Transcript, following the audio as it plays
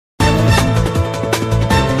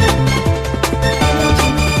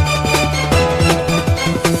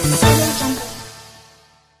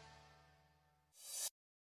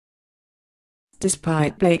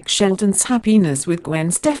Despite Blake Shelton's happiness with Gwen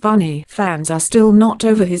Stefani, fans are still not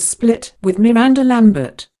over his split with Miranda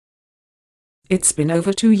Lambert. It's been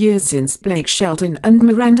over 2 years since Blake Shelton and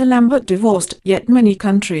Miranda Lambert divorced, yet many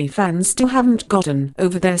country fans still haven't gotten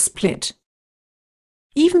over their split.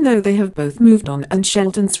 Even though they have both moved on and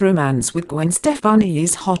Shelton's romance with Gwen Stefani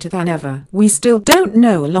is hotter than ever, we still don't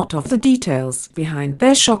know a lot of the details behind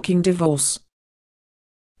their shocking divorce.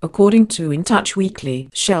 According to In Touch Weekly,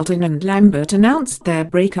 Shelton and Lambert announced their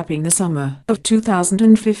breakup in the summer of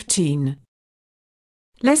 2015.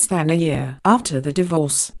 Less than a year after the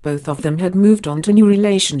divorce, both of them had moved on to new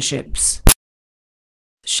relationships.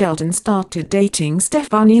 Shelton started dating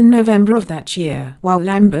Stefani in November of that year, while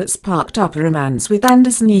Lambert sparked up a romance with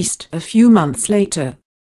Anderson East a few months later.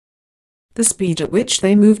 The speed at which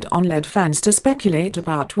they moved on led fans to speculate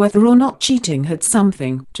about whether or not cheating had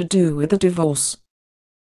something to do with the divorce.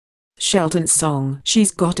 Shelton's song "She's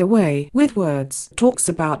Got Away with Words" talks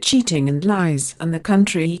about cheating and lies, and the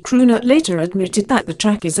country crooner later admitted that the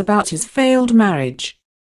track is about his failed marriage.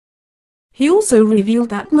 He also revealed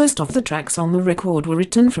that most of the tracks on the record were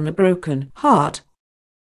written from a broken heart.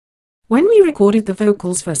 "When we recorded the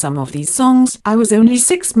vocals for some of these songs, I was only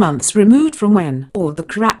 6 months removed from when all the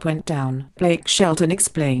crap went down," Blake Shelton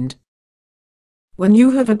explained. "When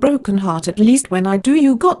you have a broken heart, at least when I do,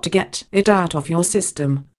 you got to get it out of your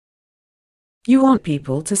system. You want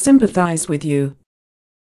people to sympathize with you.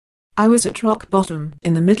 I was at rock bottom,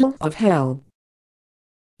 in the middle of hell."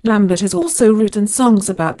 Lambert has also written songs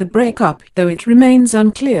about the breakup, though it remains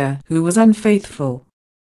unclear who was unfaithful.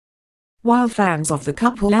 While fans of the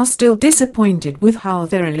couple are still disappointed with how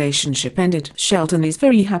their relationship ended, Shelton is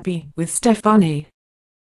very happy with Stefani.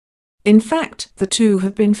 In fact, the two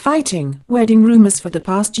have been fighting wedding rumors for the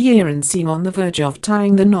past year and seem on the verge of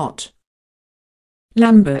tying the knot.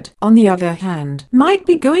 Lambert, on the other hand, might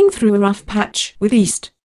be going through a rough patch with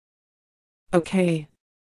East. OK.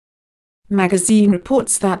 Magazine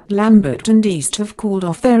reports that Lambert and East have called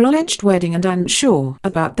off their alleged wedding and are unsure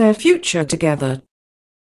about their future together.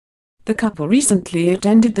 The couple recently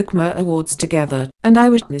attended the CMA Awards together, and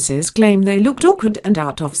eyewitnesses claim they looked awkward and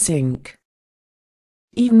out of sync.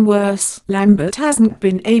 Even worse, Lambert hasn't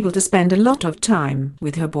been able to spend a lot of time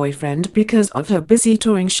with her boyfriend because of her busy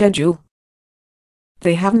touring schedule.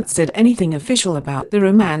 They haven't said anything official about the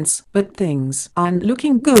romance, but things aren't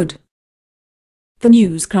looking good. The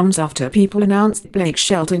news comes after People announced Blake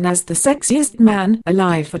Shelton as the sexiest man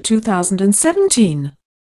alive for 2017.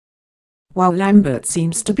 While Lambert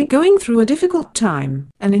seems to be going through a difficult time,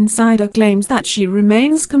 an insider claims that she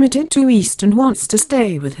remains committed to East and wants to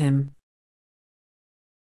stay with him.